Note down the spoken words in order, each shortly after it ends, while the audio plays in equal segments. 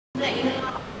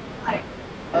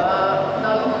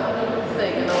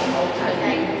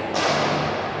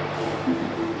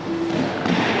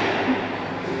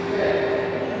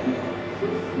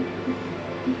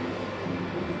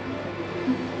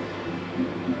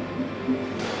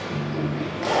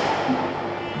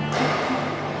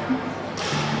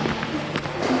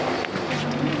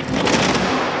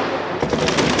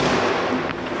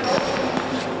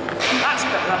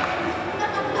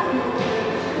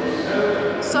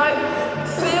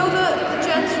feel the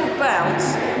gentle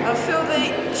bounce and feel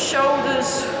the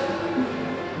shoulders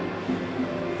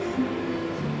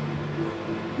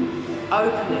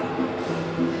opening.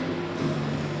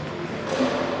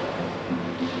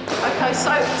 Okay,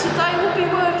 so today we'll be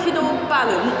working on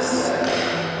balance.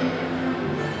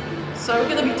 So we're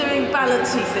going to be doing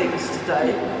balancy things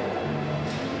today.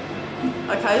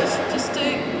 Okay, let's just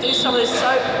do some of this.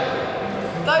 So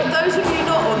those of you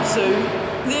not on Zoom,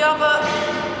 the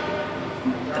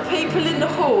people in the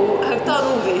hall have done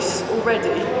all this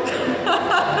already.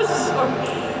 So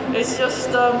it's just,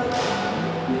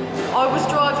 I was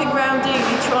driving around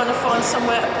Ely trying to find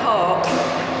somewhere to park.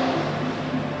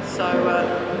 So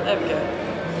there we go.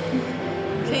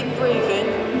 Keep breathing,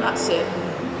 that's it.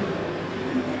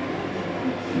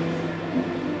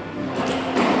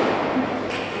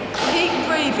 Keep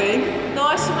breathing,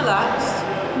 nice and relaxed.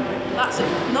 That's it,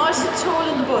 nice and tall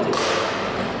in the body.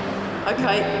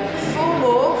 Okay, 4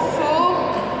 more,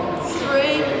 4,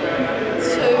 3,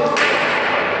 2,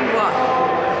 1.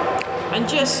 And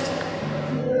just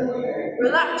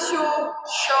relax your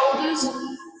shoulders,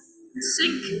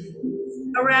 sink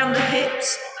around the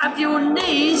hips, have your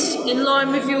knees in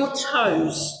line with your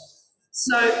toes.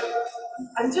 So,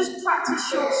 and just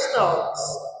practice your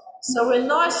stance. So we're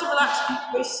nice and relaxed,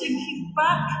 we're sinking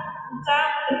back and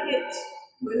down the hips,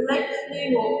 we're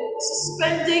lengthening or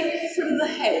suspending from the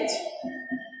head.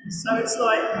 So it's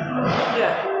like,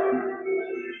 yeah.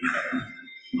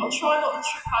 I'll try not to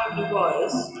trip over the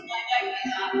wires.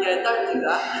 Yeah, don't do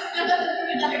that.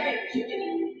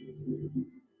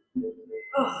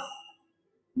 Oh.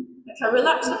 Okay,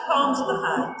 relax the palms of the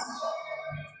hands.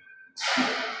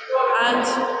 And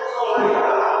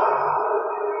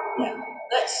yeah,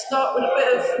 let's start with a bit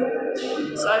of,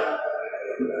 so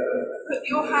put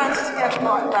your hands together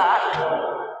like that,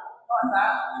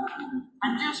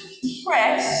 and just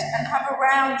press and have a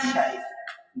round shape.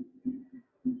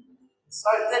 So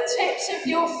the tips of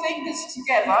your fingers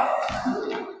together.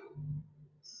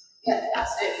 Yeah,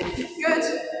 that's it. Good.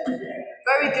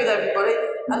 Very good, everybody.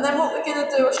 And then what we're going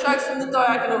to do, I'll show from the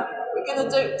diagonal, we're going to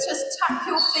do, just tap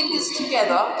your fingers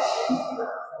together.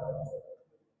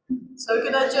 So we're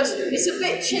going to just, it's a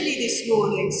bit chilly this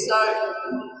morning, so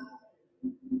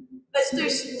let's do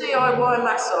some DIY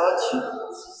massage.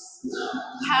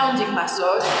 Pounding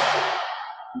massage.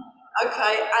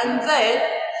 Okay, and then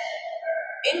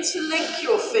interlink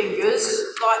your fingers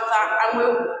like that, and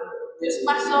we'll just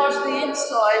massage the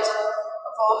inside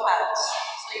of our hands.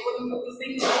 So you want to put the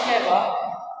fingers together.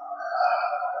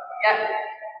 Yep.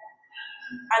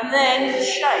 And then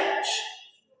change.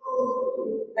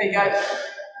 There you go.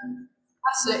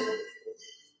 That's it.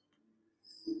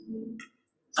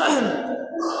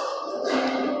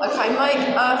 Okay, make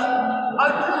an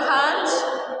open hand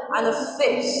and a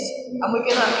fist. And we're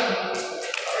going to 4,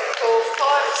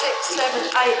 5, 6,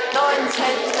 7, 8, 9,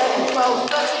 10, 11, 12,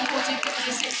 13, 14,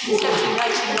 15, 16, 17,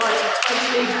 18, 19,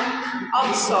 20.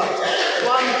 Other side.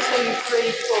 1, 2, 3,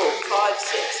 4, 5,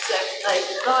 6, 7,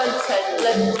 8, 9, 10,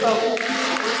 11, 12,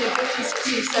 14, 15,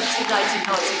 16, 17, 18,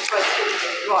 19,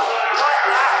 20. Right,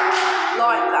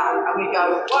 like that. And we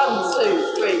go 1,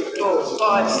 2, 3, 4,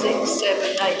 5, 6,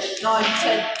 7, 8, 9,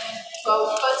 10,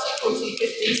 12, 13, 14,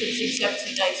 15, 16,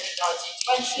 17, 18,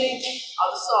 19, 20.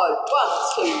 Other side.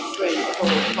 1, 2, 3,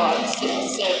 4, 5,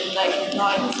 6, 7, 8,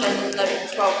 9, 10,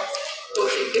 11, 12,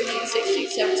 14, 15, 16,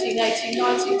 17, 18,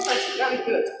 19, 20. Very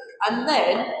good. And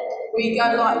then we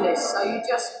go like this. So you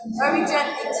just very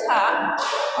gently tap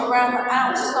around the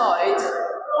outside of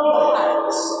the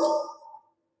hands.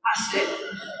 That's it.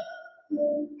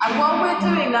 And while we're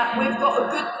doing that, we've got a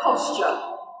good posture.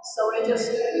 So we're just...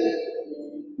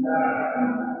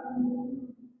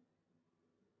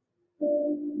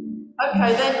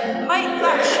 Okay, then make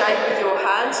that shape with your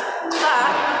hands.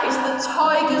 That is the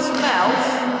tiger's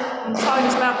mouth.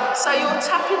 So you're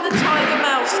tapping the tiger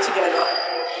mouths together.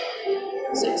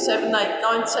 6, 7, 8,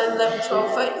 9, 10, 11,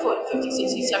 12, 13, 14, 15,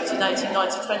 16, 17, 18,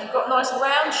 19, 20. You've got a nice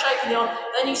round shape in the arm.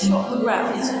 Then you swap them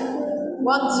round. 1,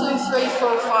 2, 3,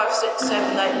 4, 5, 6,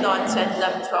 7, 8, 9, 10,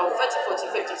 11, 12, 13,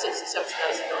 14, 15, 16, 17,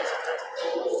 18, 19,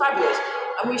 20. Fabulous.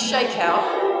 And we shake out.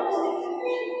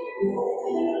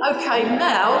 Okay,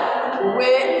 now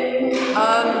we're,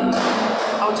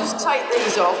 I'll just take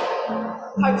these off.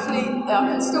 Hopefully I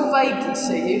can still vaguely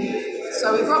see you.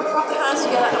 So we've got the hands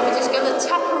together and we're just going to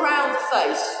tap around the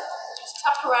face. Just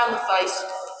tap around the face.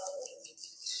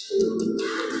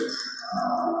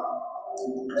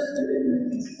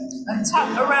 And tap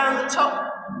around the top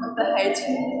of the head.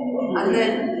 And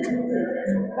then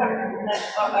back of the neck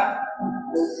like that.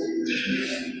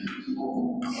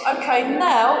 Okay,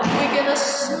 now we're going to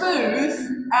smooth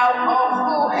out our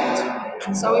forehead.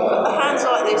 So we put the hands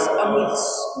like this and we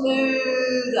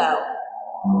smooth out.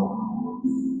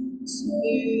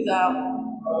 Smooth out.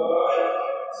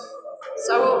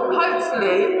 So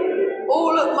hopefully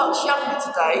all look much younger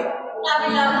today. That'd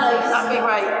be lovely. That'd be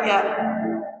great, yeah.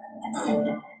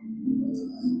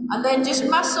 And then just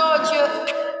massage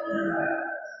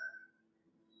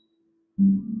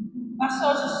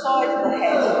the side of the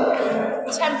head.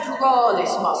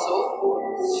 Temporalis muscle.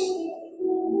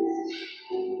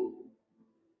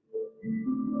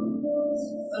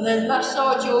 And then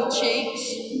massage your cheeks.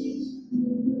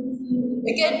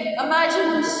 Again,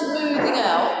 imagine them smoothing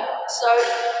out. So,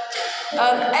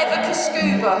 Eva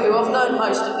Kaskuba, who I've learned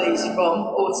most of these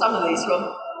from, or some of these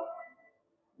from,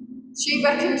 she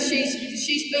reckons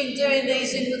she's been doing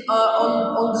these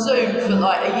on Zoom for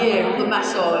like a year, all the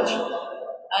massage.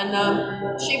 And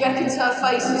she reckons her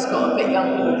face has got a bit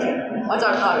younger looking. I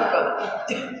don't know, but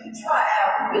Try it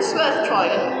out. it's worth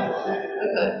trying.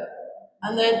 Okay.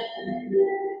 And then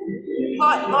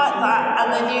like that,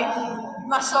 and then you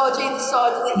massage either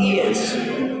side of the ears.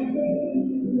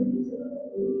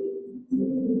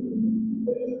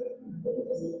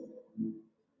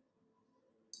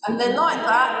 And then like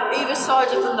that, either side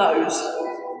of the nose.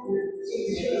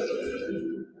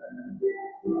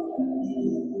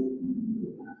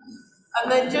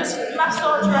 And then just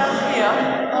massage around here,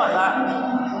 like that.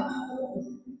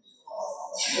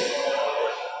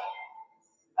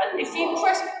 And if you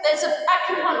press, there's an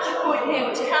acupuncture point here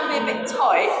which can be a bit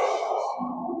tight.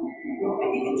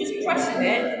 But you can just press in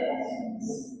it.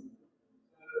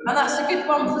 And that's a good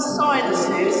one for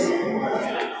sinuses.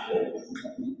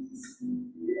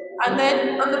 And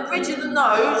then on the bridge of the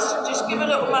nose, just give a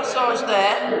little massage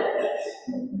there.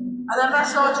 And then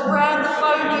massage around the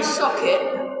bony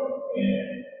socket.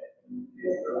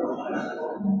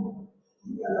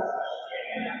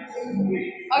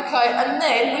 Okay, and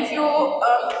then with your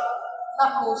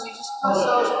knuckles, you just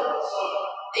massage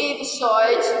either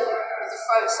side of the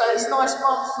throat. So it's a nice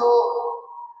one for,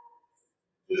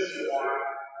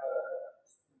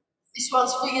 this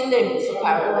one's for your lymph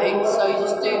apparently, so you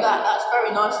just do that, that's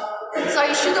very nice. So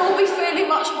you should all be feeling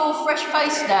much more fresh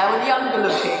faced now and younger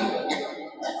looking.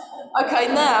 Okay,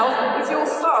 now with your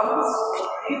thumbs,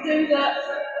 you do the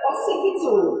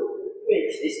occipital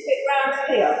ridge, this bit round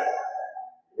here.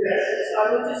 So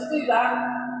we'll just do that.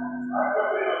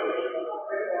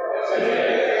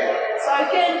 So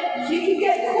again, you can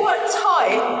get quite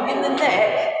tight in the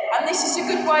neck, and this is a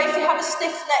good way if you have a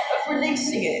stiff neck of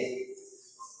releasing it.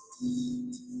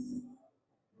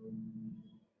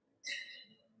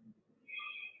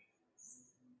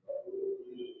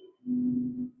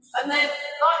 And then,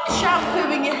 like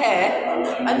shampooing your hair,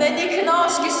 and then you can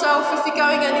ask yourself if you're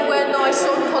going anywhere nice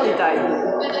on holiday.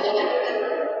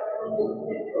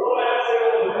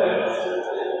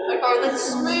 Okay, and then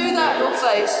smooth out your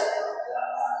face.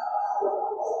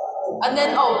 And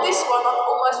then, oh, this one I've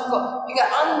almost forgot. You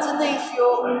get underneath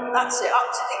your, that's it,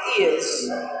 up to the ears.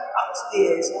 Up to the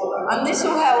ears. And this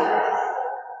will help,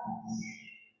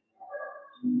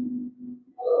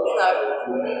 you know,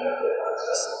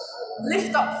 just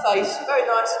lift up face, very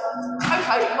nice.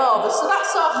 Okay, marvellous. So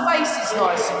that's our faces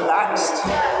nice and relaxed.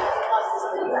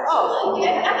 Oh,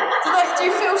 do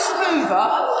you feel smoother?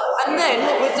 And then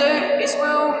what we'll do is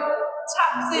we'll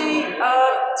tap the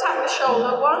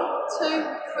shoulder. 1, 2,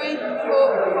 3,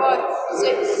 4, 5,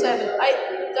 6, 7,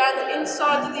 8. Down the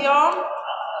inside of the arm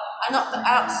and up the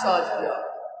outside of the arm.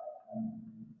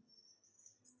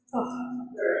 Oh.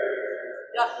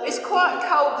 Yeah, it's quite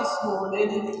cold this morning.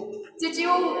 Did you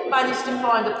all manage to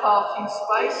find a parking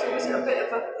space, or was it a bit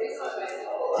of a...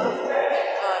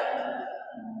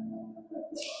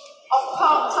 I've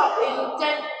parked up in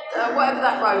whatever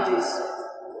that road is.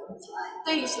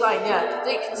 Deacon's Lane, yeah,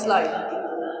 Deacon's Lane. Yeah.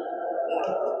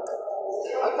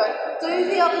 Okay, do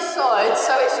the other side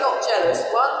so it's not jealous.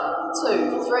 1,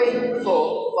 2, 3, 4,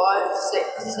 5,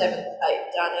 6, 7, 8.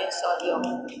 Down the inside of the arm.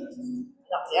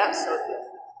 And up the outside of the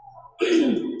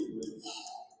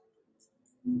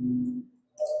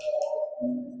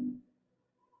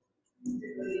arm.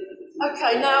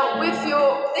 Okay, now with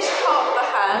this part of the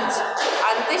hand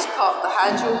and this part of the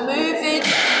hand, you're moving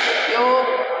your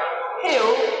heel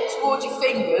towards your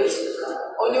fingers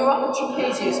on your upper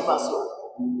trapezius muscle.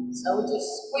 So we're just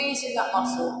squeezing that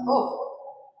muscle. Oh.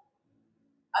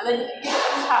 And then you give it a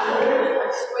tap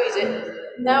and squeeze it.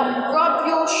 Now rub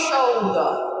your shoulder.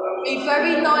 Be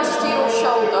very nice to your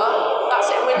shoulder. That's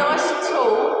it, we're nice and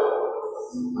tall.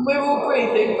 And we're all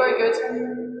breathing, very good.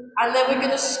 And then we're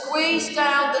going to squeeze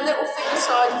down the little finger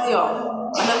side of the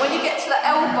arm. And then when you get to the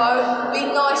elbow, be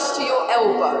nice to your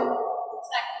elbow.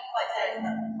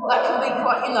 that can be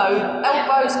quite, you know,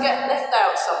 elbows get left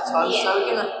out sometimes, so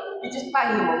you just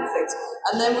bang them on things.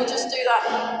 And then we just do that,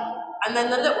 and then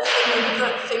the little finger,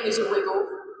 the fingers are wiggle.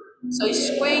 So you're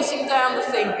squeezing down the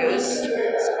fingers,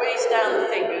 squeeze down the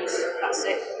fingers, that's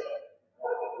it.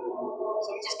 So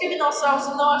we're just giving ourselves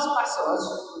a nice massage.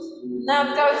 Now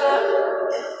go the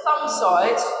thumb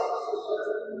side,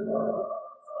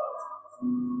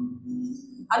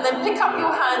 and then pick up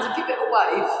your hand and give it a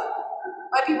wave.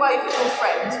 Maybe wave at your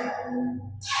friend.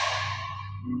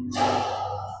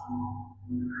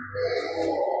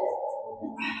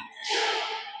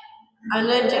 And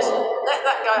then just let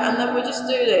that go, and then we just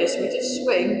do this. We just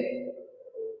swing.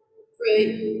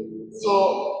 3, 4,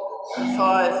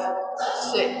 5,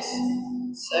 6,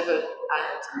 7, and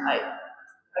 8.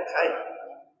 Okay.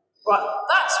 Right,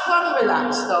 that's one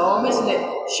relaxed arm, isn't it?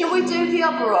 Shall we do the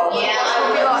other arm? Yeah.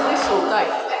 We'll be like this all day.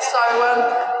 So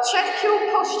check your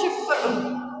posture.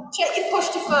 Check your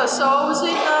posture first. So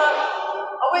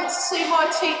I went to see my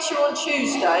teacher on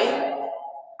Tuesday,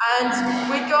 and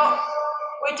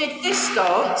we did this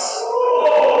dance,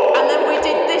 and then we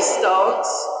did this dance,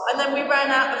 and then we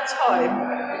ran out of time.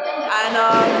 And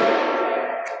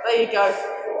there you go.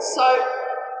 So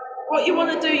what you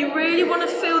want to do, you really want to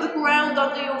feel the ground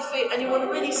under your feet, and you want to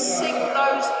really sink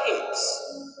those hips.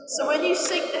 So when you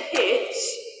sink the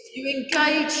hips, you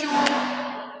engage your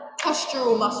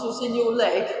postural muscles in your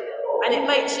leg, and it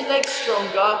makes your legs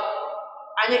stronger,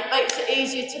 and it makes it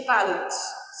easier to balance.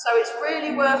 So it's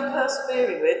really worth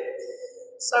persevering with.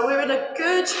 So we're in a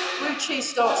good Wu Chi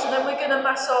stance, and then we're going to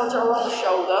massage our other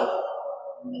shoulder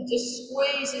and just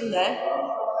squeeze in there.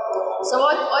 So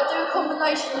I do a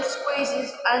combination of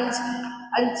squeezes and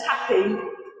tapping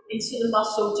into the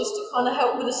muscle just to kind of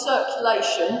help with the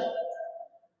circulation.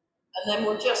 And then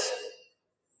we'll just,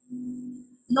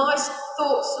 nice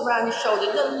thoughts around your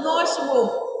shoulder, nice and warm.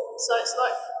 So it's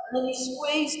like, and then you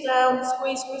squeeze down,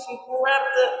 squeeze, you grab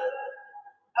the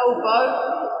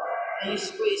elbow and you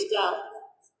squeeze down.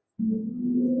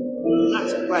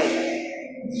 That's great.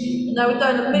 And now we're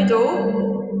down the middle,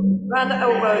 round the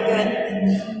elbow again.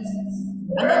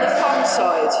 And then the thumb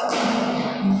side.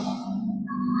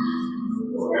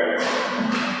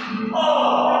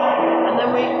 And then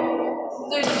we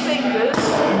do the fingers.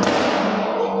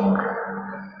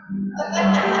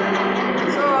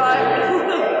 It's alright.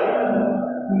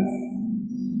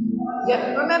 Yeah,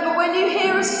 remember when you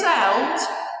hear a sound,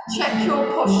 check your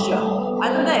posture.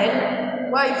 And then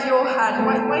wave your hand.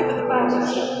 Wave at the back.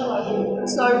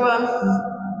 So,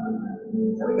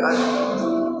 there we go.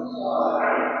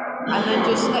 And then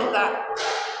just let that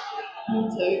 2,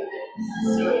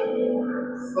 3,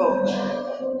 4,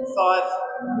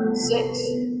 5, 6,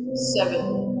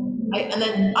 7, 8, and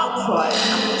then upright.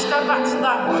 And we'll just go back to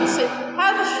that one. See,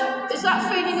 is that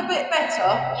feeling a bit better?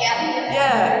 Yeah.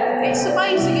 Yeah. It's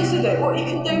amazing, isn't it? What you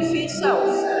can do for yourself.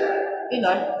 You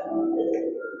know.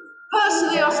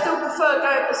 Personally, I still prefer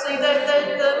going to see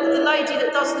the lady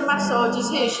that does the massages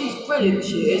here. She's brilliant.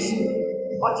 She is.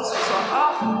 I just was like, oh,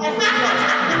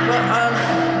 but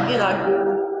you know.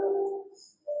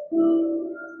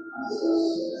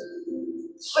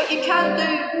 But you can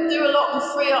do a lot and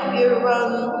free up your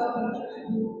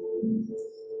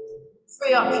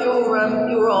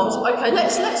arms. Okay,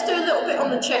 let's do a little bit on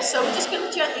the chest. So we're just going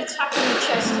to gently tap on the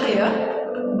chest here,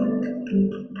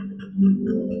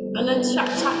 and then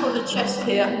tap on the chest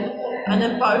here, and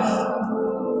then both.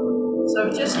 So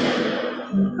just put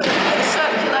a bit of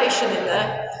circulation in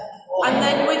there, and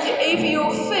then with either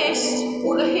your fist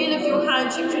or the heel of your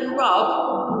hand, you can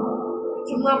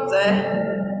rub there,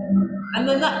 and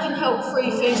then that can help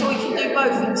free things, or you can do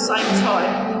both at the same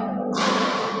time.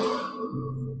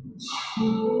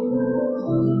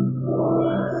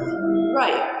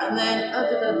 Right, and then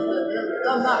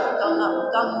done that.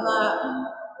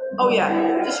 Oh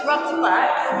yeah, just rub the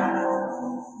back.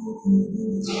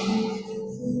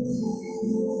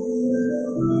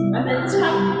 And then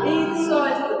tap either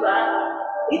side of the back,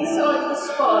 either side of the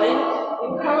spine,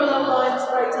 in parallel lines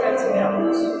radiating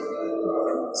outwards.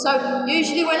 So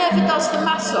usually when Eva does the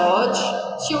massage,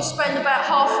 she'll spend about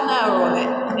half an hour on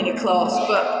it in a class,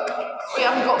 but we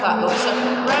haven't got that long. So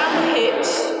round the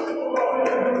hips,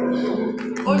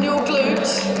 on your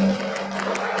glutes.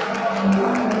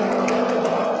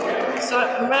 So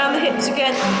around the hips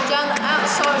again, down the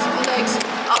outsides of the legs,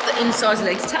 up the insides of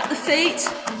the legs. Tap the feet,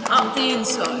 up the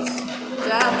insides.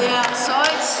 Down the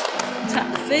outsides,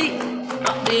 tap the feet,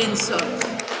 up the insides.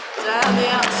 Down the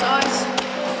outsides,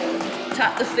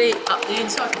 tap the feet, up the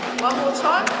inside. One more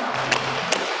time.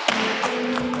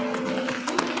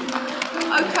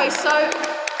 Okay, so,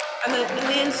 and then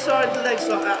the inside of the legs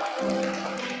like that.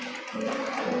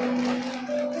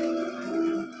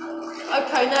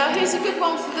 Okay, now here's a good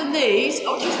one for the knees.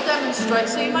 I'll just demonstrate.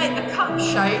 So you make a cup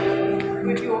shape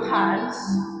with your hands.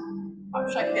 Cup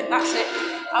shape, yeah, that's it.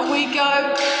 And we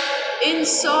go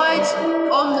inside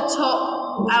on the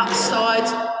top, outside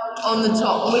on the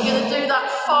top. And we're going to do that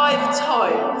 5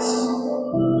 times.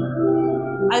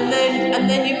 And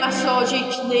then you massage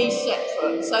each knee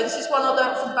separate. So this is one I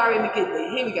learned from Barry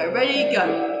McGinley. Here we go. Ready? Go.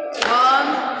 1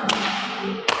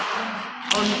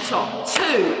 on the top.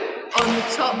 2 on the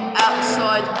top,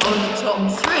 outside, on the top,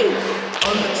 3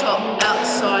 on the top,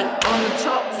 outside, on the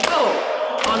top,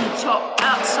 4 on the top,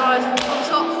 outside, on the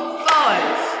top,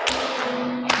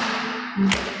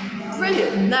 5.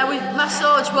 Brilliant. Now we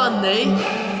massage one knee.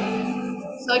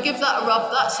 So give that a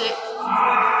rub, that's it.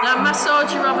 Now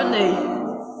massage your other knee.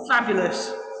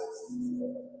 Fabulous.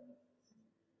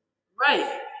 Great.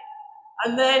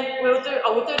 And then we'll do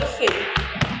the feet.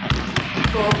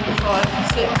 4, 5,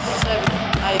 6, 7,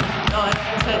 8, 9,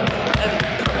 10, 11.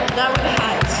 Now with the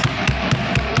hands.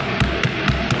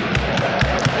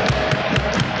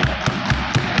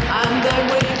 And then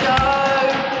we go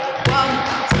 1,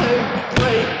 2,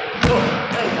 3, 4.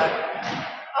 There you go.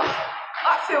 Oh,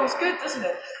 that feels good, doesn't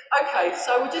it? Okay, so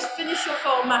we'll just finish off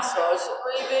our massage. So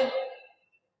breathe in,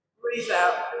 breathe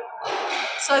out.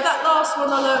 So that last one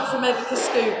I learned from Evika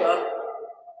Scuba.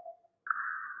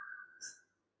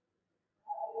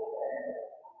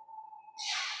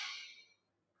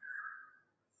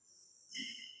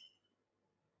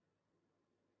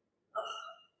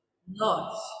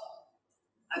 Nice.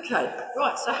 Okay,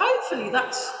 right, so hopefully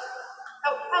that's,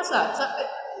 how's that? Is that a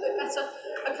bit better?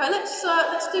 Okay,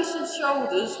 let's do some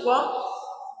shoulders. 1,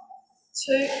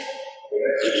 2,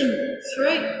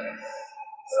 3,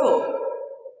 4,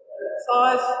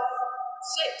 5,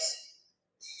 6,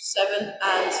 7,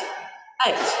 and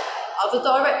 8. Other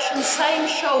direction, same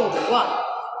shoulder. 1,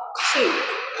 2,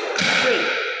 3,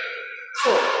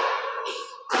 4,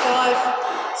 5,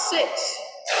 6,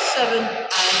 7, and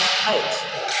 8.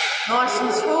 Nice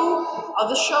and tall.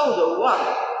 Other shoulder. 1,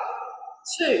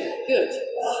 2, good. 3,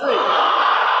 4,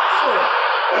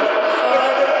 5,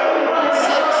 6,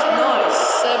 nice.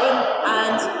 7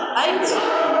 and 8.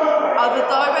 Other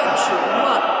direction.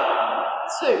 1,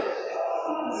 2,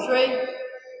 3,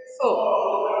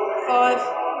 4, 5,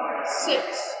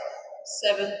 6,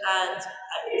 7, and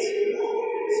 8.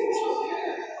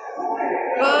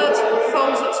 Bird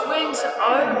folds its wings,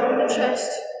 open the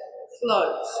chest,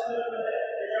 close.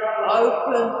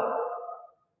 Open,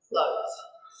 close.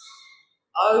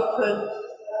 Open,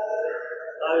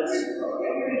 close.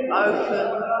 Open,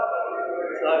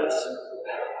 close.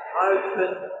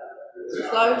 Open,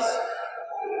 close.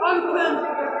 Open,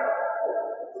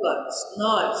 close.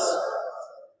 Nice.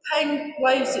 Pen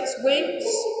waves its wings,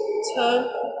 turn.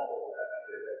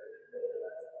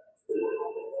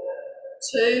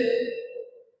 2.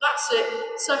 That's it.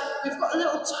 So we've got a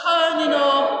little turn in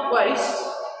our waist.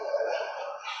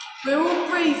 We're all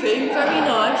breathing, very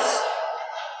nice.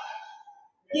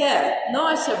 Yeah,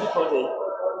 nice everybody.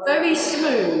 Very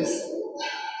smooth.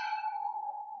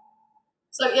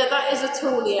 So yeah, that is a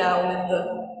tawny owl in the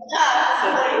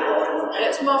thing.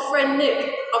 It's my friend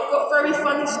Nick. I've got a very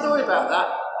funny story about that.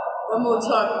 One more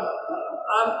time.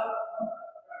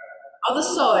 Other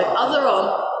side, other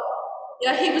arm.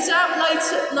 Yeah, he was out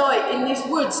late at night in these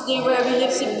woods near where he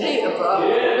lives in Peterborough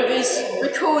with his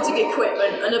recording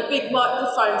equipment and a big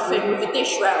microphone thing with a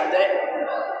dish round it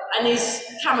and his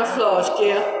camouflage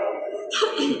gear.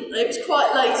 It was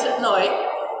quite late at night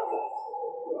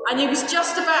and he was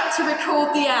just about to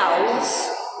record the owls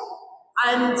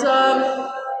and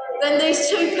then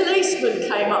these 2 policemen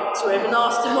came up to him and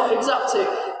asked him what he was up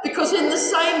to because in the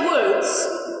same woods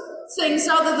things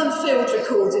other than field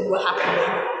recording were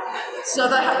happening. So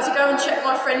they had to go and check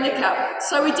my friend Nick out.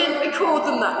 So we didn't record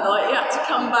them that night. He had to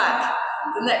come back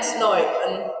the next night,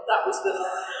 and that was the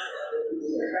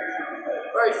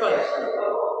very funny.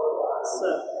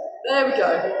 So there we go.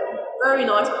 Very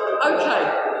nice. Okay,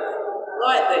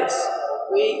 like this.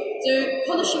 We do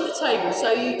polishing the table.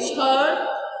 So you turn.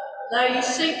 Now you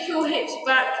sink your hips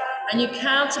back, and you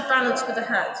counterbalance with the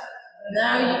hand.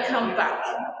 Now you come back.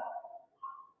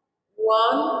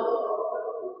 1,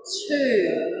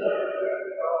 2,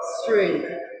 3.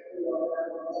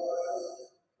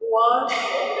 1,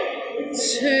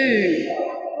 2.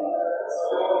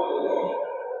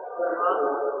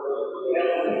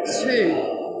 1, 2,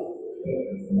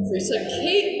 3. So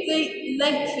keep the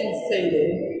lengthened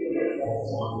feeling.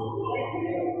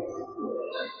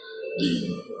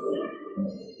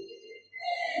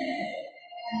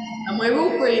 And we're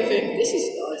all breathing. This is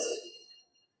nice.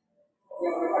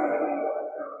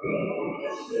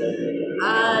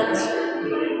 And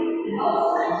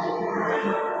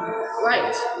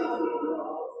Great.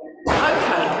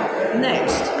 Okay,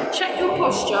 next, check your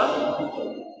posture.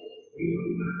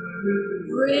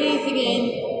 Breathing in,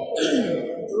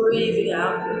 breathing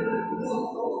out.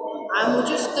 And we'll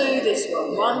just do this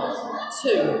one. 1, 2,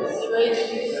 3,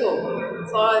 4,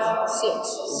 5,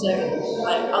 6, 7,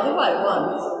 8. Other way. 1,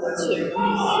 2, 3,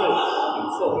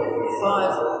 4,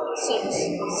 5, 6,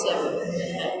 7,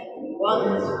 8. 1,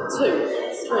 2,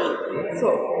 3,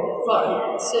 4,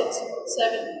 5, 6,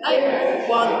 7, 8.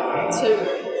 1, 2,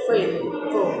 3,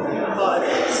 4, 5,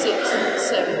 6,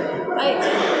 7, 8.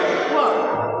 1,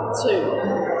 2,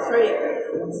 3,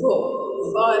 4,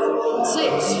 5,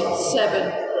 6, 7,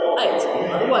 8.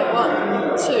 Wait, 1,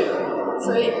 2,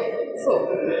 3, 4,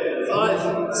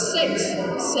 5, 6,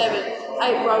 7,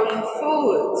 8. Rolling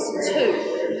forwards. 2,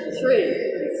 3,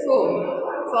 4,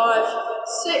 5,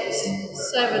 6,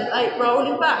 7, 8.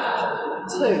 Rolling back.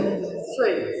 2,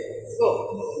 3, 4,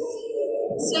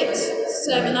 6,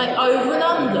 7, 8. Over and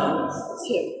under.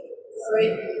 2, 3,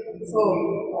 4,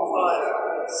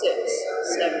 5, 6,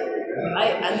 7,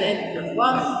 8. And then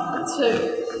 1,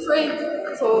 2, 3,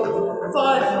 4,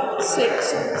 5, 6,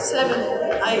 7,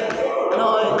 8,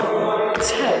 9,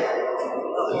 10.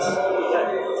 Nice.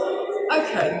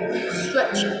 Okay.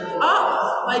 Stretch up,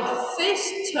 make a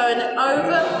fist, turn it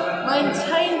over,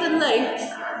 maintain the length.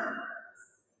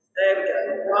 There we go.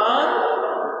 1,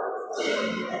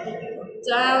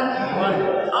 down,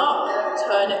 1 up,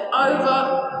 turn it over,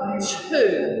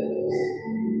 2.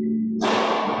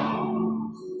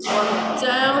 1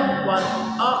 down, 1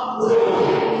 up,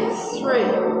 3.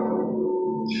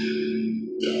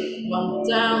 1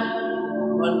 down,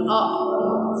 1 up,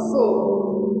 4.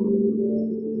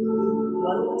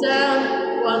 1 down,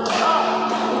 1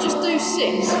 up. We'll just do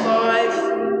 6, 5.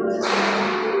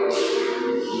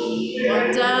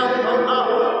 1 down, 1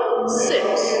 up, 6.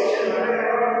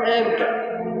 There we go.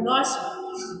 Nice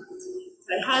ones.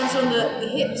 Okay, hands on the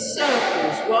hip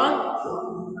circles. 1,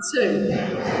 2,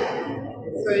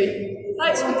 3.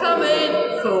 Thanks for coming.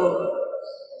 4,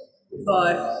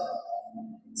 5,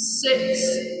 6,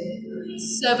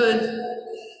 7,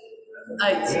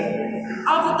 8.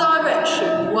 Other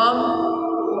direction. 1,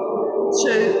 2,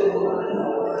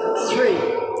 3,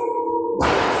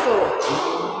 4,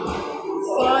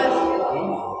 5,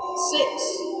 6,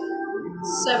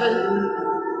 7,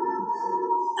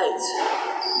 8.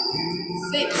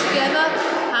 Feet together,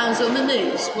 hands on the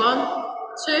knees. 1,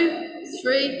 2,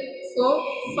 3, 4,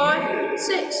 5,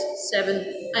 6, 7,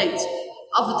 8.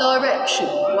 Other direction.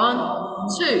 1,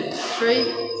 2, 3,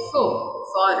 4,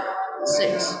 5,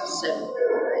 6, 7, 8.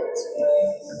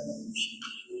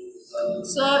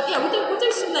 So yeah, we'll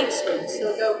do some leg swings. So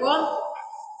we'll go 1,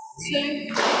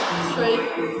 2, 3,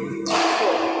 4,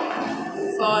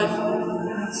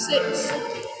 5, 6,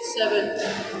 7,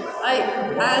 8,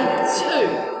 and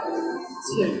 2,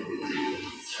 2,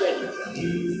 3,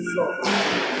 4,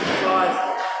 5,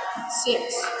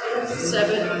 6,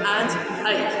 7, and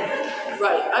 8.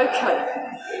 Right, okay.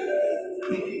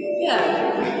 Yeah,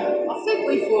 I think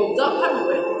we've warmed up, haven't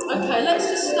we? Okay, let's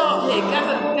just start here.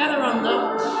 Gather under.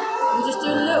 We'll just do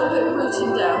a little bit of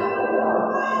rooting down.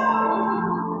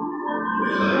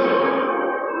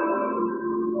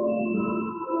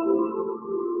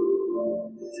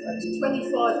 So it's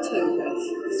 25-2, Beth.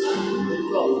 We've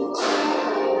got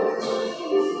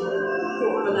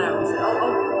quarter of an hour. So I'll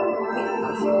pick it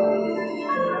up.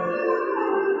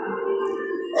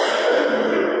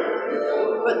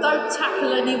 But don't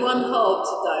tackle anyone hard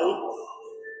today.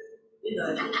 You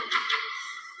know.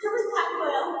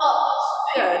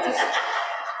 Yeah, just.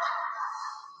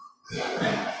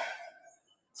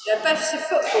 Yeah, Beth's a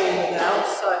footballer now,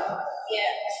 so.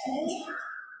 Yeah.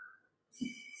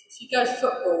 She goes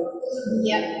football.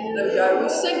 Yep. There we go. We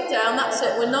sink down, that's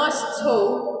it. We're nice and tall.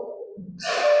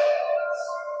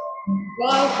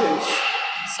 Wild goose.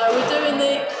 So we're doing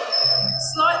the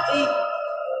slightly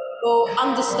more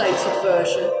understated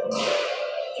version.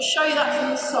 Just show you that from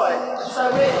the side. So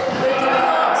we're doing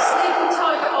our sleeping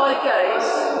tiger eye gaze.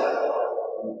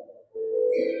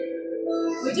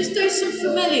 We'll just do some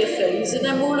familiar things and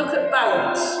then we'll look at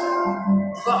balance.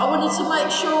 But I wanted to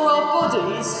make sure our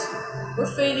bodies were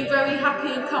feeling very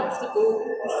happy and comfortable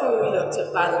before we looked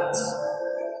at balance.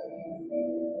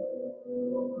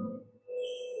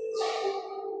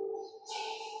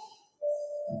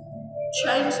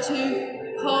 Change to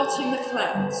parting the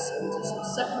clouds, so just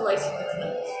separating the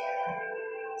clouds.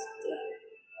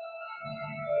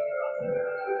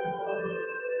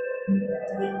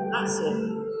 That's it.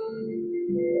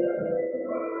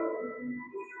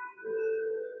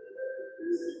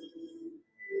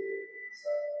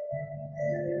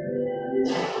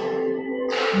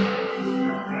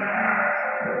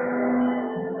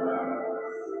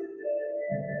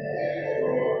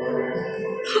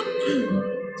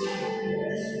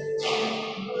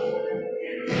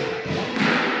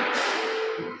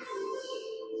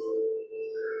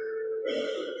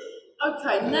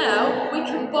 Okay, now we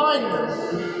combine them.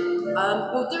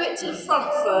 We'll do it to the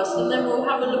front first, and then we'll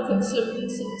have a look at some turning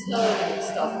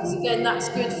stuff. Because again, that's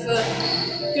good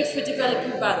for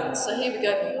developing balance. So here we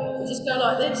go. We'll just go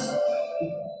like this,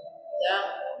 down,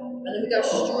 and then we go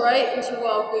straight into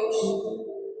wild goose,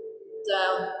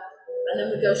 down, and then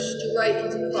we go straight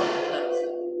into plant plant.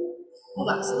 Oh,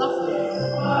 that's lovely.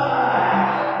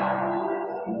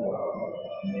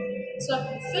 So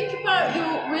think about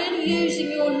really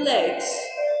using your legs.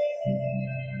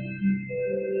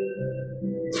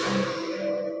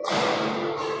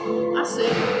 That's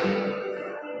it.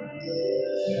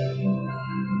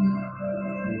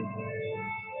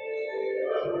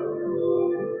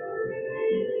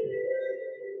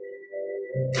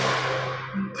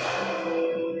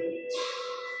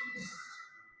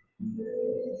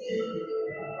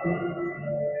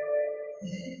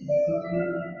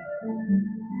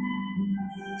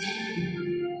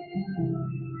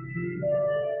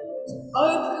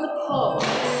 Open the palms.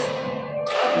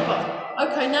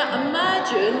 Okay, now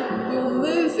imagine you're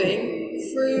moving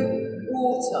through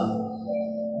water.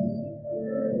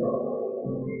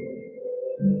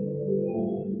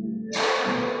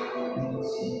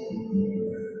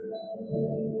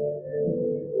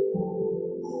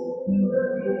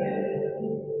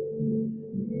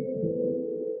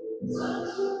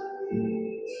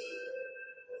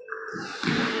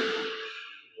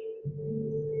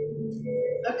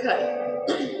 Okay,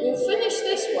 we'll finish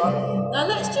this one. Now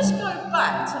let's just go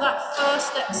back to that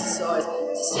first exercise.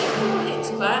 To sink your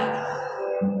hips back,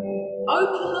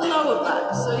 open the lower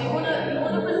back. So you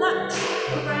wanna relax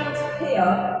around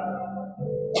here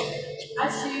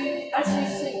as you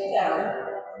sink down.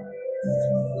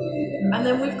 And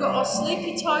then we've got our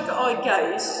sleepy tiger eye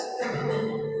gaze.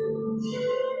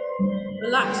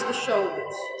 Relax the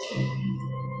shoulders.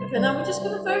 Okay, now we're just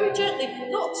going to very gently,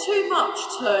 not too much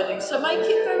turning, so make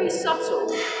it very subtle.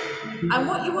 And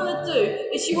what you want to do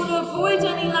is you want to avoid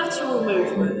any lateral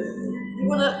movement. You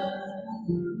want to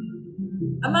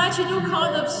imagine you're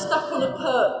kind of stuck on a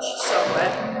perch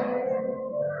somewhere.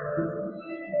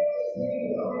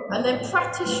 And then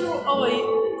practice your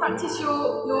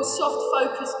soft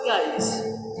focused gaze.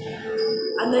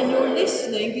 And then you're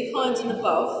listening behind and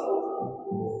above.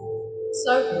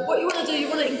 So what you want to do, you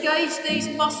want to engage these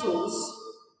muscles.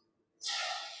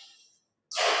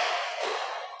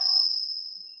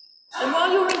 And while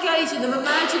you're engaging them,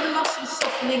 imagine the muscles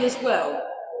softening as well.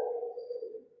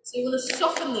 So you want to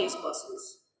soften these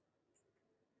muscles.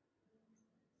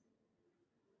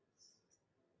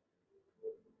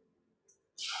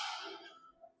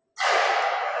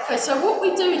 Okay, so what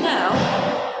we do now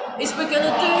is we're going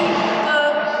to do the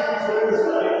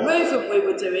movement we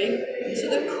were doing to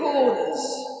the corners.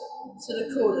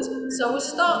 So we'll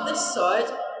start this side.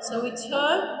 So we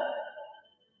turn,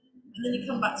 and then you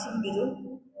come back to the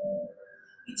middle.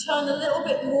 You turn a little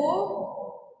bit more,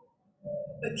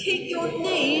 but keep your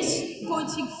knees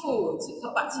pointing forward. So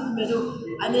come back to the middle,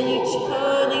 and then you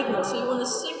turn even more. So you want to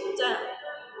sink down,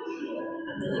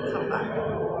 and then you come back.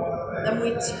 Then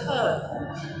we turn.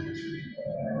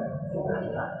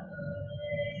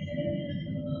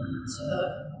 Turn.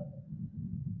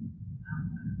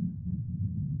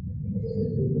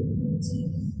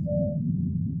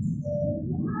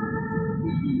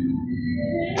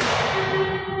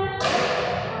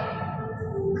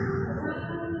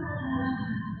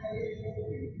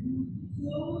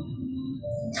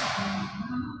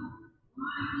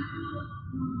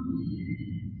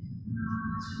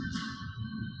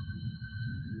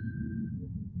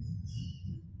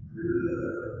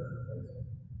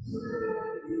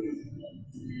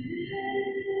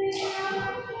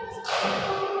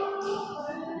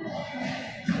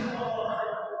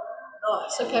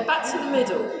 Nice, okay, back to the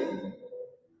middle.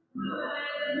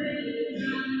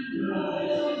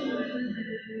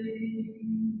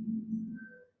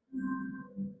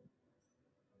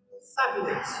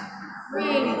 Fabulous.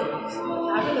 Really nice.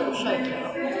 Have a little shake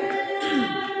now.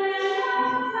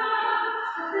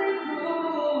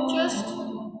 Just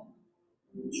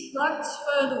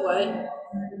transfer the weight.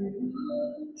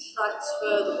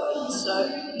 Transfer the weight. So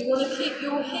you want to keep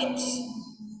your hips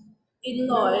in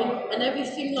line and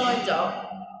everything lined up.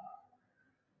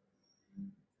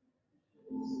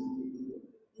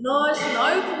 Nice and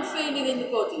open feeling in the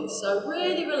body. So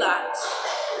really relax.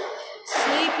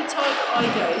 Sleepy tiger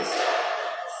eye gaze.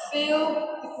 Feel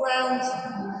the ground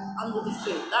under the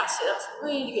feet. That's it. That's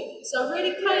really good. So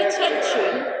really pay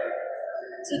attention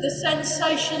to the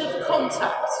sensation of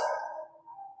contact.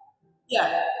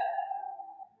 Yeah.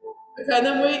 Okay, and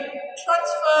then we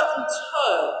transfer and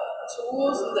turn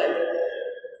towards the leg.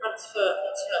 Transfer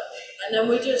and turn. And then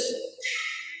we just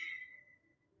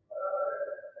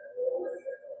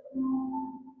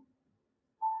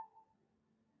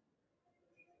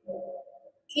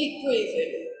Keep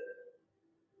breathing.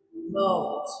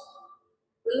 Marvellous.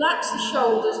 Relax the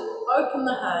shoulders, open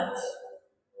the hands.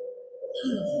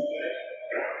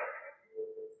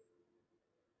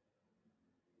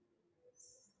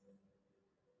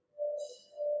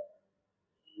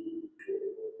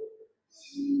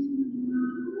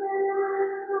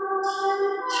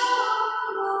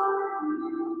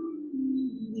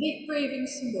 Keep breathing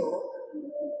some more.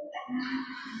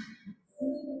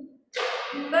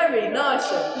 Very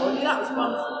nice, everybody. That was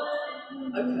wonderful.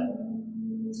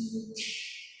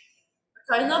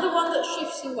 Okay, another one that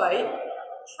shifts the weight.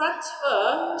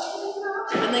 Transfer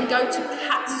and then go to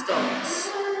cat stance.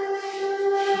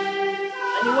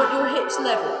 And you want your hips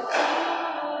level.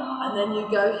 And then you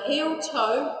go heel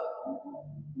toe,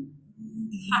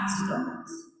 cat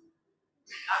stance.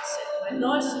 That's it. We're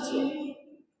nice and tall.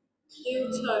 Heel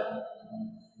toe,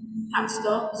 cat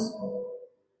stance.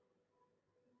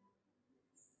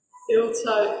 Heel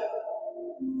toe,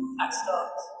 cat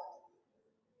stance.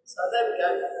 So there we go.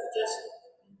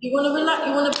 You want to relax.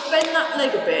 You want to bend that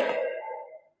leg a bit,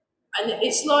 and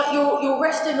it's like you're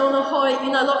resting on a high.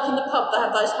 You know, like in the pub, they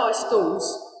have those high stools.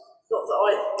 Not that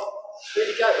I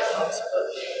really go to pubs, but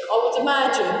I would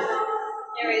imagine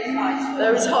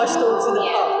there is high stools in the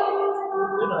pub.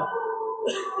 You know.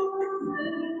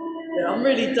 Yeah, I'm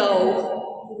really dull.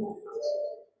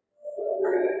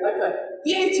 Okay,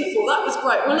 beautiful. That was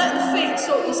great. We'll let the feet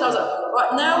sort themselves out.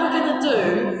 Right, now we're going to do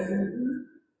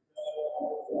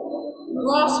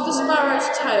grasp the sparrow's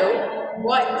tail,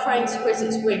 white crane spreads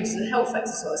its wings, and health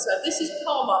exercise. So this is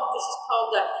palm up, this is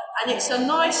palm down, and it's a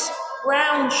nice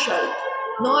round shape.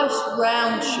 Nice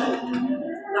round shape.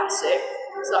 That's it.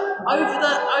 So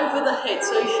over the head,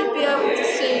 so you should be able to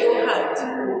see your hand.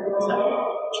 So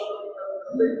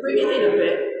bring it in a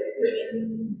bit. Bring it.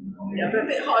 Yeah, but a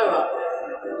bit higher up.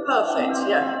 Perfect.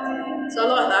 Yeah. So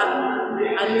like that,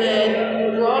 and then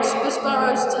grasp the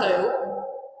sparrow's tail.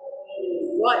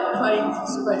 White crane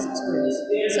spreads its wings.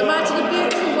 So imagine a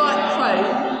beautiful white crane.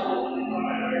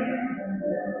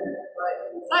 Right.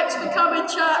 Thanks for coming,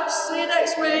 chaps. See you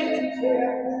next week.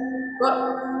 Right.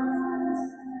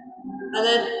 And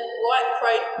then white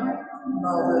crane.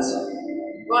 Marvellous.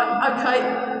 Right, okay.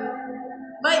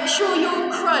 Make sure your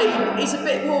crane is a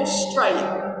bit more straight.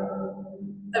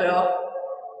 There we are.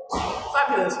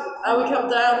 Fabulous. And we come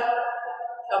down.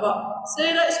 Come up. See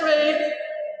you next week.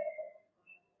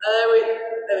 There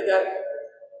we go.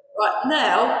 Right,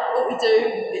 now what we do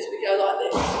is we go like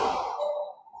this.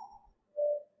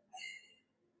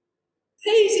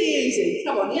 Easy, easy.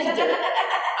 Come on, you can do it.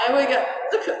 And we go,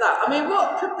 look at that. I mean,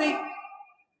 what could be...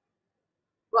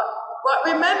 Right,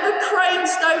 remember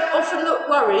cranes don't often look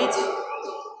worried.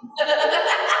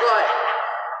 Right.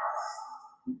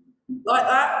 Like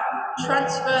that.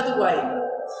 Transfer the weight.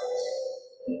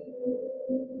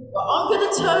 Right, I'm going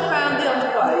to turn around the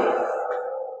other way.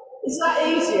 Is that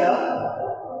easier?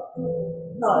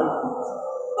 No.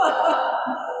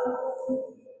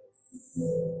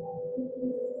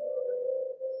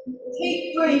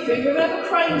 Keep breathing. Remember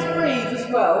cranes breathe as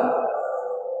well.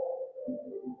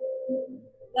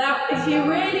 Now, if you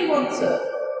really want to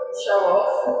show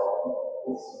off,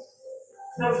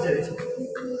 how do it?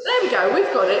 There we go,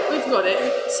 we've got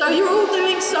it. So you're all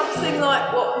doing something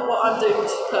like what I'm doing,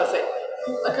 which is perfect.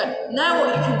 Okay, now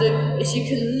what you can do is you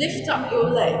can lift up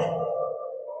your leg,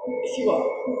 if you want.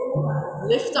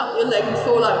 Lift up your leg and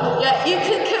fall over. Yeah, you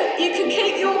can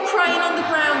keep your crane on the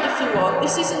ground if you want.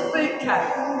 This isn't boot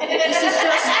camp. This is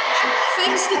just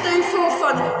things to do for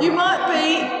fun. You might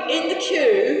be in the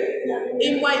queue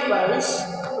in Waitrose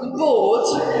and bored,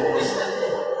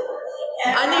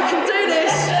 and you can do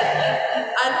this,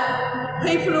 and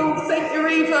people will think you're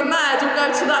either mad or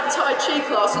go to that Tai Chi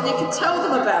class, and you can tell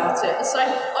them about it and say,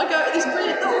 I go to this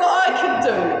brilliant, look what I can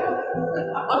do.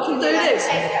 I can do this.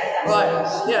 Right,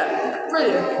 yeah,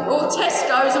 brilliant. Or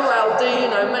Tesco's or Aldi, you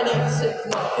know, many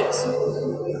supermarkets.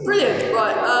 Brilliant,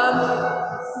 right.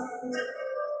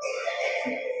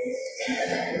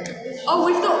 Oh,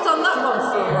 we've not done that one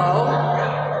for a while.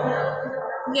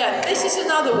 Yeah, this is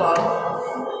another one.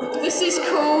 This is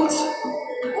called,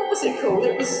 what was it called?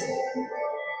 It was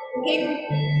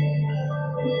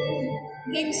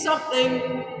Hing something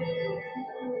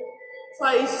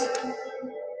place.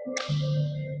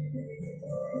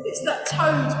 It's that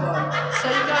toad one. So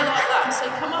you go like that. So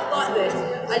you come up like this,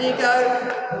 and you go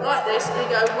like this, and you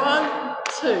go 1,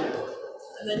 2,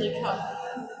 and then you come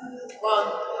 1,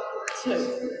 2.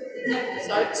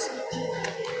 So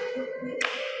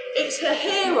it's a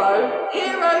hero.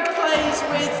 Hero plays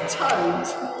with Toad.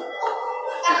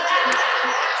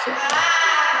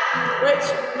 Which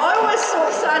I always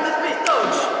thought sounded a bit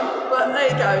dodgy, but there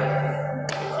you go.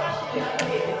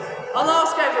 I'll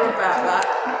ask Eva about that.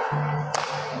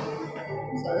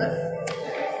 So,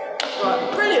 right,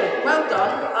 brilliant, well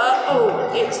done.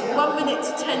 It's 1 minute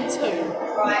to 10:02.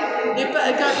 Right. You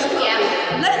better go to football.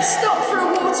 Yeah. Let's stop for a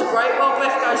water break while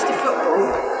Beth goes to football.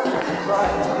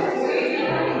 Right.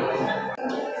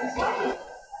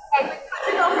 Okay,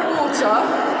 enough water.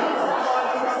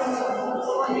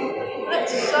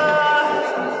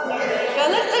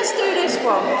 Let's do this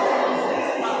one.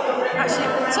 Actually,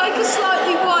 take a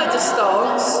slightly wider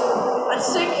stance and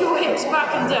sink your hips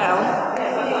back and down.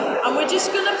 And we're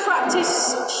just going to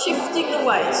practice shifting the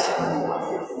weight.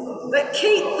 But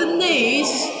keep the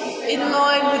knees in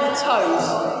line with the toes.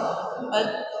 And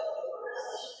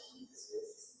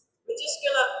we're just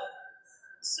going to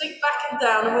sink back and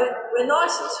down, and we're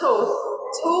nice and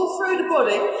tall through the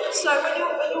body. So when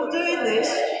you're doing this,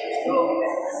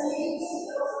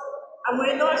 and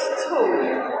we're nice and tall,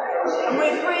 and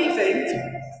we're breathing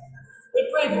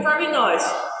very nice.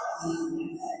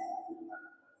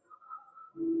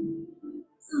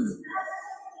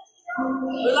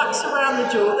 Relax around the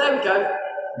jaw, there we go.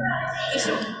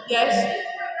 Yes.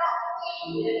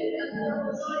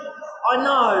 I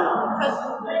know.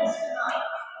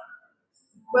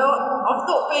 Well, I've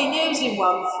not been using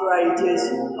one for ages.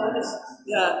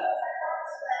 Yeah.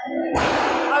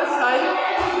 Okay.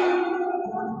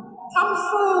 Come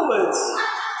forwards.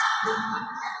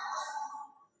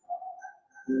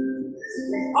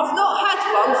 I've not had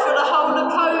one for the whole of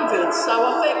COVID, so I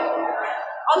think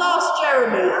I'll ask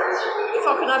Jeremy if I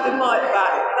can have his mic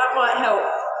back. That might help.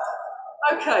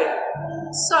 Okay.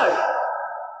 So,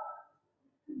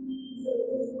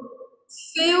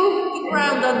 feel the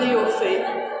ground under your feet.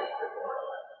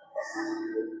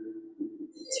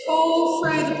 Tall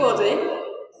through the body.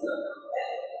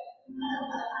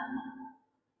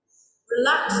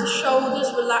 Relax the shoulders,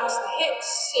 relax the hips,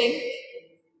 sink.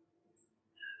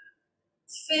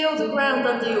 Feel the ground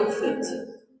under your feet. Can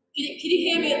you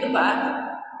hear me at the back?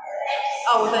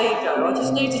 Oh, there you go. I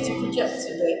just needed to project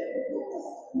a bit.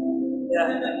 Yeah.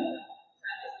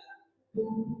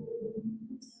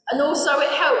 And also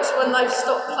it helps when they've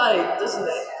stopped playing, doesn't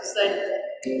it?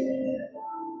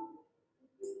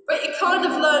 But you kind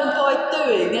of learn by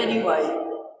doing anyway,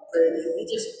 really. You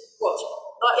just watch.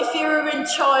 Like if you were in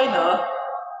China,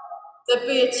 there'd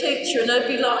be a teacher and there'd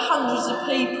be like hundreds of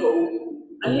people,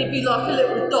 and he'd be like a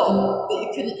little dot that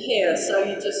you couldn't hear, so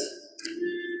you just,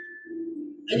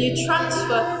 and you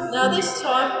transfer. Now this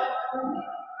time,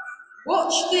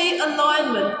 watch the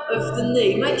alignment of the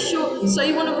knee. Make sure, so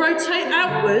you want to rotate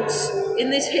outwards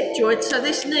in this hip joint, so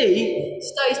this knee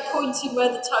stays pointing where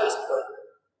the toes point.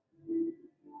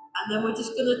 And then we're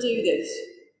just going to do this.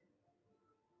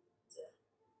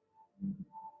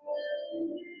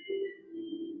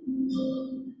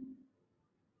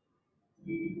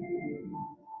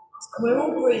 And we're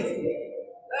all breathing.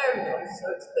 Very nice.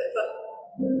 So it's a bit of a...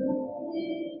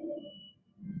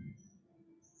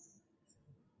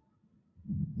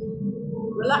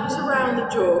 Relax around the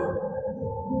jaw.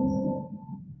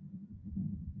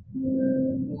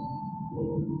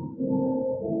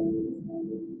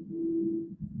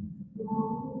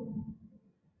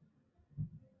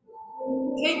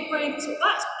 Keep breathing.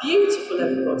 That's beautiful,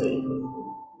 everybody.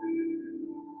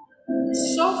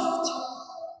 Soft,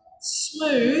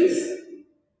 smooth,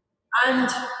 and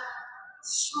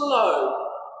slow.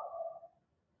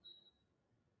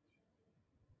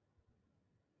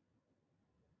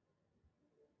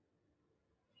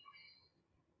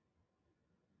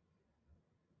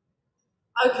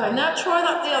 Okay, now try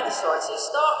that the other side. So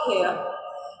start here.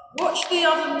 Watch the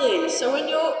other knee. So when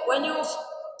you're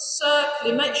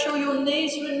circling, make sure your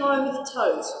knees are in line with the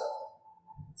toes.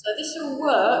 So this will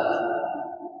work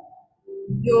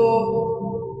your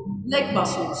leg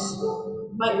muscles.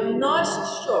 Make them nice and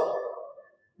strong.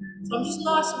 So I'm just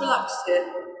nice and relaxed here.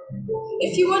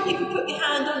 If you want, you can put your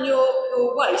hand on your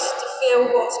waist to feel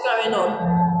what's going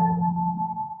on.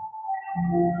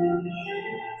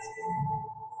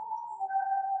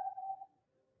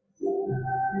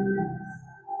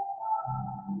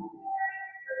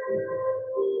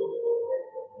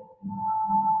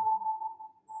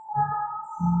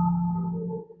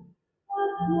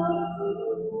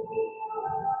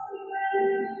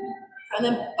 And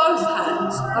then both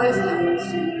hands.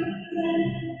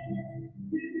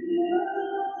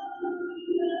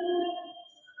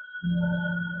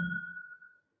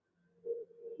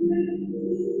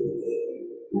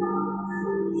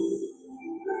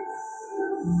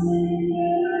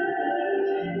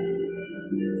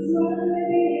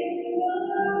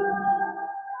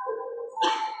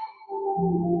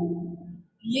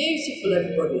 Beautiful,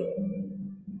 everybody.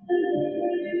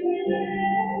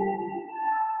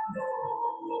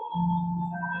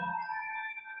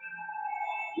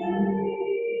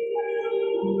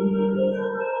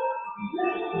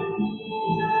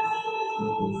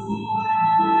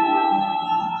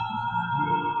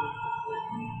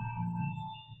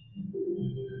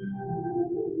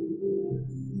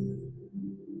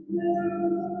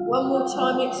 One more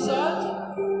time each side.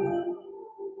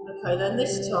 Okay, then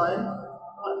this time,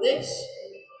 like this,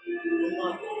 and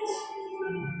like this.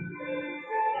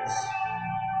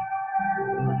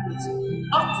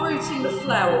 Uprooting the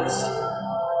flowers.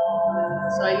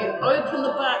 So you open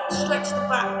the back, stretch the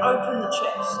back, open the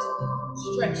chest.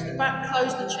 Stretch the back,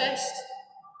 close the chest,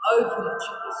 open the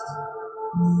chest.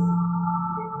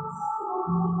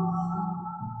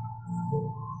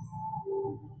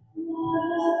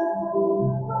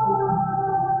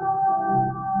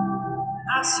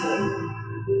 That's it.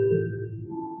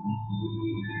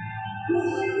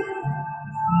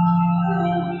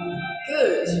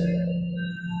 Good.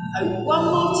 And one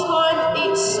more time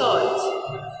each side.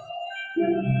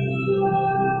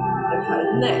 Okay,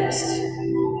 next.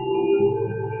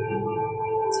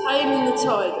 Taming the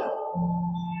tiger.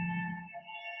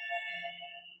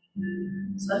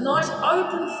 So nice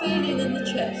open feeling in the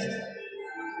chest.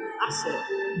 That's it.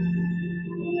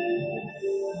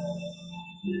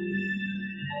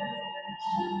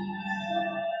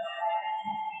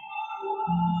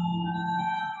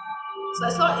 So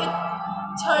it's like you're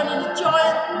turning a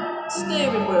giant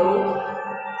steering wheel.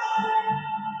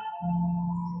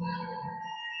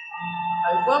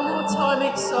 And one more time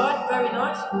each side, very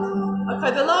nice.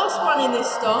 Okay, the last one in this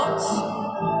stance,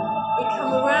 we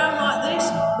come around like this,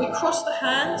 we cross the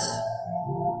hands,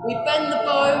 we bend the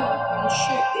bow and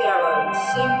shoot the arrow, and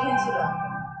sink into that.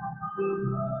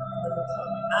 Then we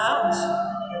come out,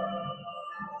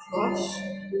 cross,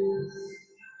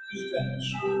 stretch,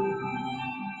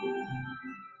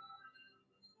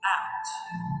 out,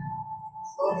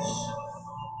 cross,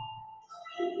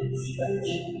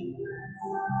 stretch.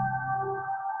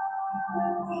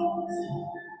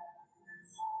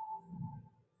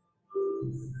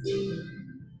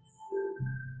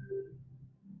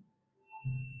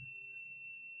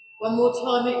 One more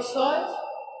time each side.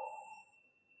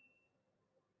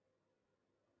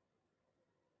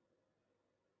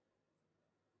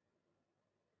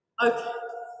 Okay.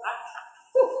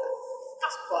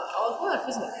 That's quite hard work,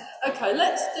 isn't it? Okay,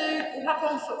 we'll have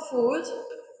one foot forward.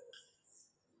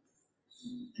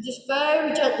 And just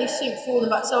very gently sink forward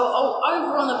and back. So I'll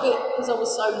overrun a bit because I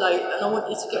was so late and I want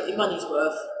you to get your money's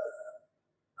worth.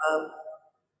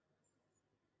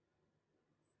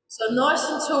 So nice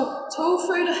and tall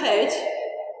through the head,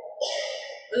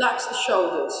 relax the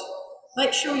shoulders.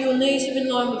 Make sure your knees are in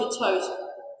line with the toes.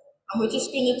 And we're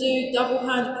just going to do double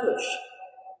hand push.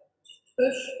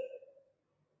 Push.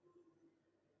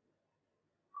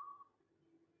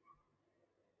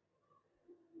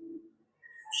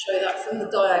 Show that from the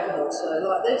diagonal, so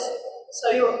like this.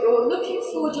 So you're looking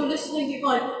forward, you're listening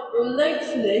behind, you're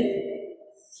lengthening.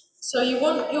 So you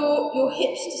want your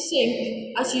hips to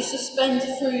sink as you suspend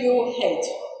through your head.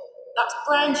 That's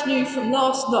brand new from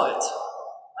last night.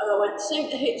 And I went,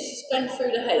 sink the hips, suspend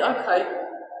through the head. Okay,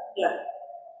 yeah,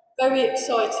 very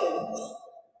exciting.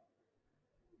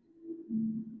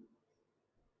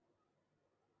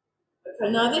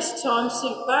 Okay, now this time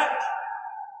sink back,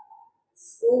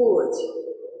 forward,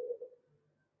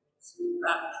 sink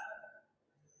back,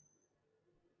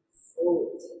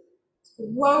 forward.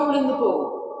 Rolling the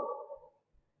ball.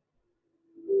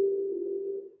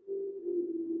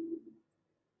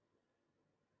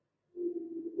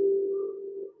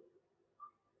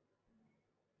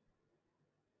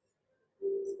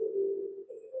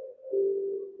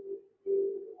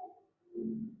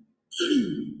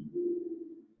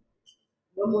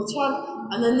 One more time,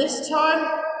 and then this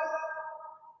time,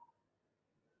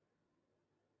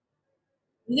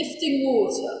 lifting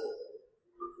water.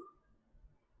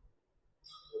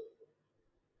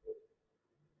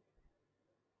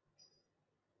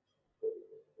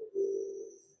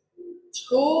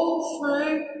 Tall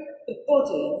through the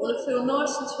body. You want to feel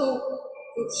nice and tall,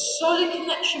 with solid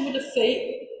connection with the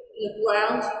feet and the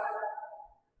ground.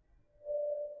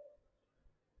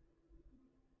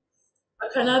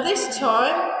 Okay, now this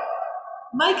time,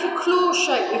 make a claw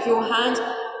shape with your hand,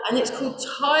 and it's called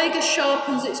tiger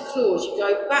sharpens its claws. You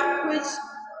go backwards,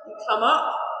 you come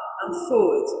up and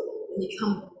forward, and you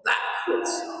come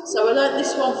backwards. So I learnt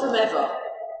this one from Eva.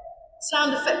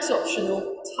 Sound effects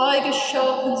optional. Tiger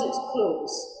sharpens its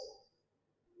claws.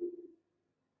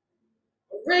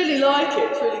 I really like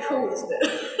it. It's really cool, isn't it?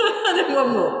 And then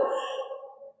one more.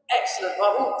 Excellent.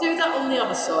 Right, we'll do that on the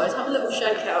other side. Have a little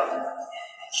shake out.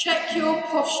 Check your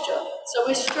posture. So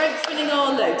we're strengthening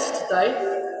our legs today.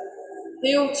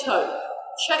 Heel toe.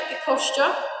 Check the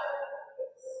posture.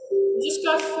 Just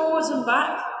go forwards and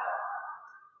back.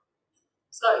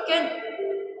 So again,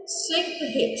 sink the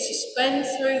hips, suspend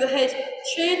through the head,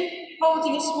 chin,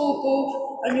 holding a small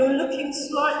ball, and you're looking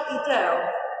slightly down.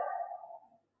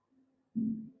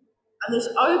 And this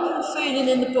open feeling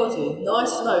in the body,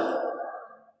 nice and open.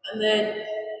 And then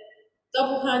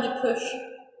double-handed push,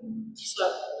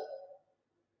 slow.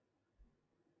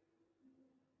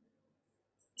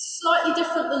 It's slightly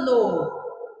different than normal.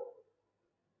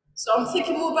 So I'm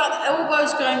thinking more about the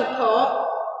elbows going apart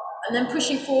and then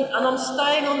pushing forward, and I'm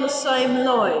staying on the same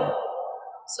line.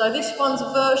 So this one's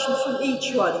a version from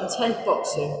each one in tent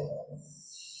boxing.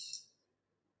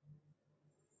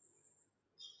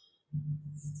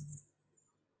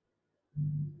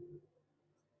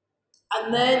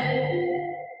 And then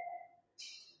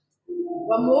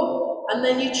one more, and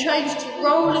then you change to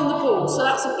rolling the ball. So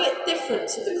that's a bit different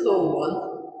to the claw one.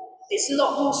 It's a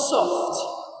lot more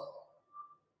soft.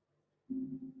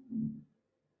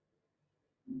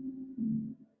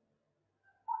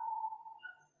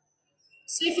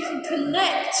 See if you can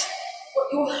connect what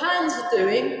your hands are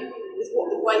doing with what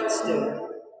the weight's doing.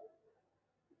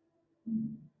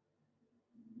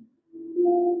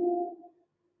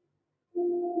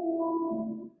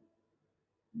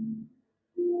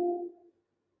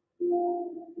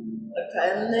 Okay,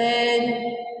 and then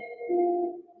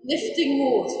lifting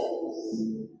water.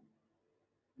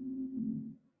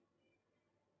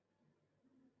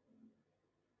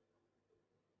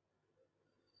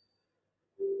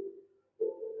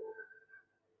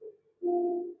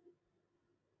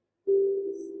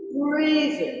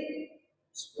 Breathing.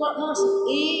 It's quite nice and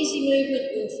easy movement.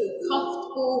 You feel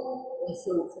comfortable, you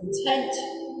feel content,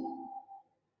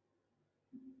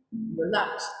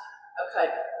 relaxed. Okay,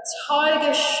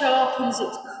 tiger sharpens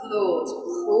its claws.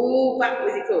 Pull back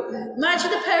with your claws.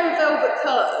 Imagine a pair of velvet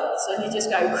curtains and you just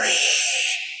go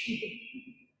whoosh,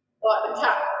 like the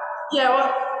cat. Yeah,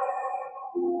 well,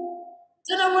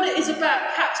 don't know what it is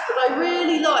about cats, but they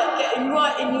really like getting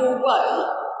right in your way,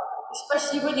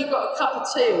 especially when you've got a cup of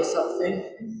tea or something.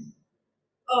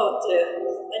 Oh dear.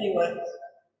 Anyway,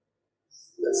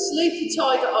 but sleepy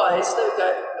tiger eyes. There we go.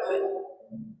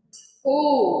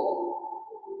 Pull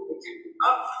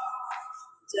up,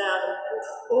 down,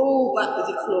 pull back with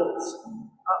your claws.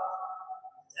 Up,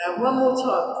 down. One more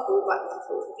time. Pull back with your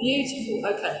claws. Beautiful.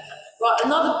 Okay. Right,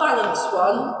 another balanced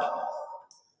one.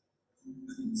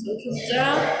 So come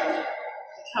down,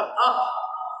 come up,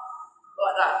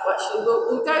 like that. Actually,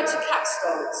 we'll go to cat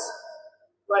stance.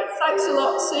 Right, thanks a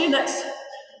lot. See you next.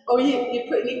 Oh, you're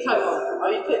putting your coat on. Oh,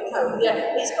 you put your coat on.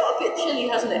 Yeah, it's got a bit chilly,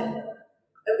 hasn't it?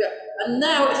 There we go. And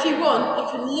now, if you want, you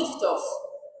can lift off,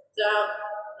 down,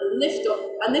 and lift off.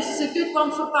 And this is a good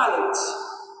one for balance.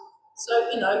 So,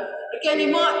 you know, again, you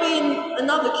might be in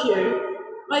another queue.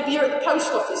 Maybe you're at the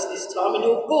post office this time and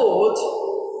you're bored.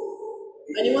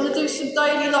 And you want to do some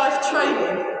daily life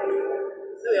training.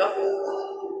 There we are.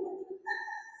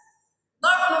 No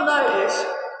one will notice.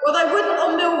 Well, they wouldn't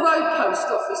on Mill Road Post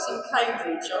Office in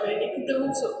Cambridge. I mean, you can do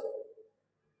all sorts.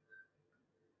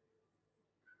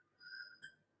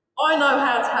 I know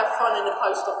how to have fun in the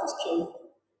post office queue.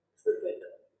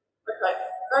 Okay,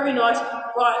 very nice.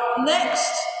 Right,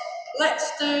 next,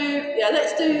 let's do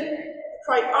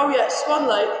crate. Oh yeah, Swan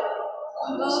Lake.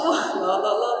 La la la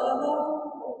la la la.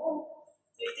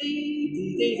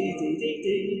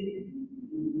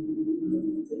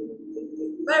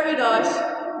 Very nice.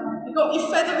 You've got your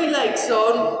feathery legs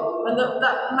on, and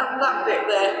that bit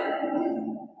there.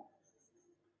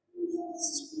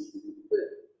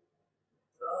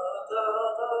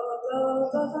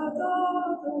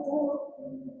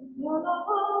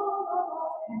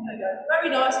 There you go. Very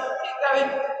nice. Keep going.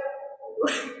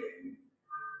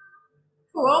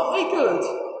 Oh, aren't we good?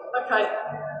 Okay.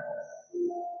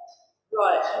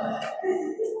 Right.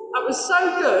 That was so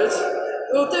good.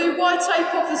 We'll do wide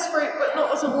tape off as fruit, but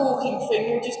not as a walking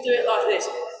thing. We'll just do it like this.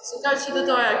 So go to the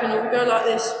diagonal. We'll go like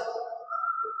this.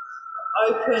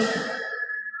 Open.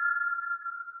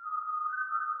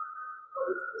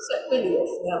 Set Billy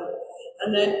off now.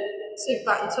 And then sit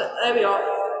back and turn. There we are.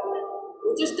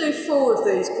 We'll just do 4 of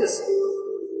these because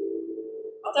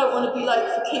I don't want to be late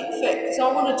for Keep Fit, because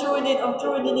I want to join in. I'm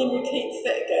joining in with Keep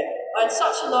Fit again. I had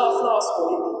such a laugh last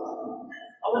week.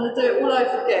 I want to do it all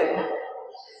over again.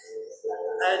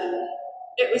 And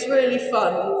it was really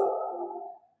fun.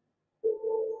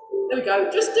 There we go.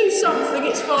 Just do something,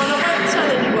 it's fine. I won't tell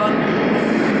anyone.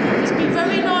 Just be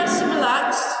very nice and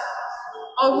relaxed.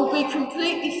 I will be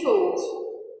completely fooled.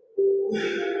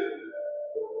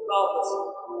 Marvellous.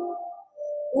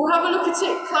 We'll have a look at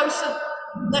it closer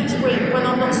next week when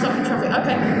I'm not stuck in traffic.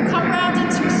 Okay, come round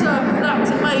into a circle. That was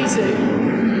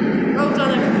amazing. Well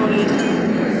done, everybody.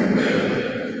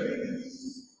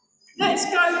 Let's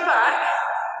go back.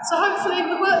 So hopefully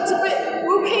we worked a bit.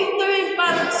 We'll keep doing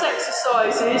balance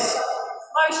exercises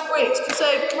most weeks because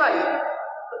they're great.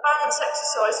 But balance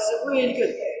exercises are really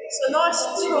good. So nice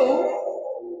and tall.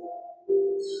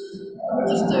 We'll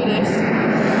just do this.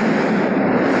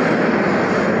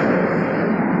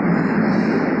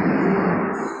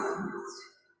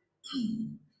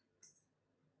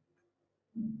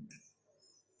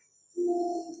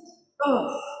 Oh,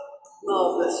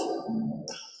 marvellous.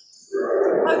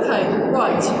 Okay,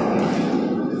 right.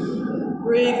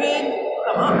 Breathe in,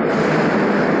 come up.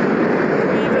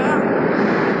 Breathe out.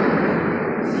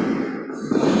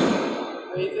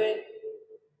 Breathe in.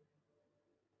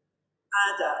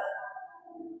 And out.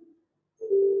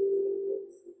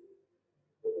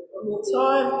 One more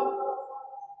time.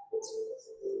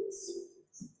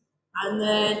 And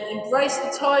then embrace the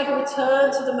tiger,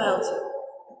 return to the mountain.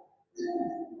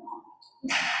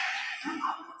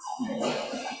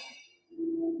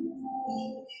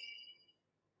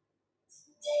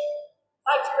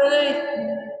 Thanks, Billy.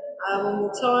 And one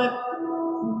more time.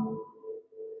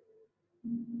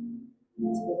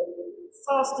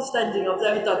 Fastest ending I've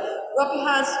ever done. Rub your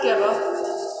hands together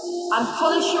and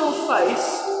polish your face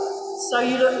so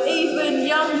you look even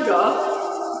younger.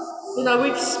 You know,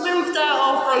 we've smoothed out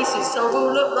our faces so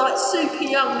we'll look like super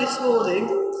young this morning.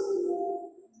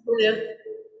 Brilliant.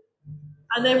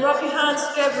 And then rub your hands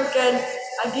together again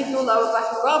and give your lower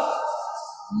back a rub.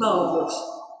 Marvellous.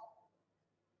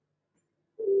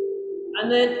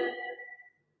 And then,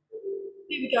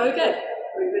 here we go again.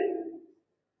 Breathe in,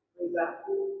 breathe out.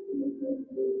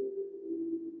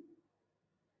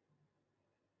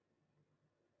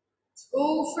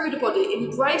 All through the body.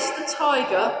 Embrace the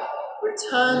tiger,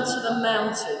 return to the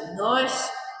mountain. Nice.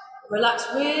 Relax,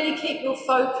 really keep your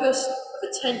focus of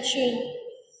attention.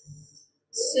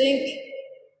 Sink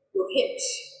your hips.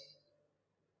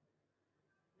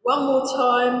 One more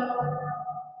time.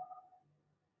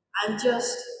 And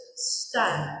just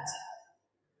stand.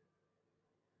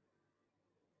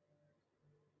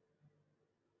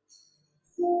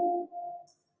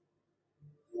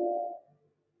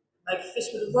 Make a fist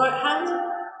with the right hand,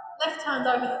 left hand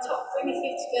over the top, bring your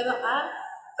feet together and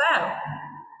bow.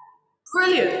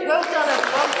 Brilliant, well done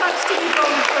everyone. Thanks to you,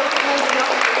 Yvonne, for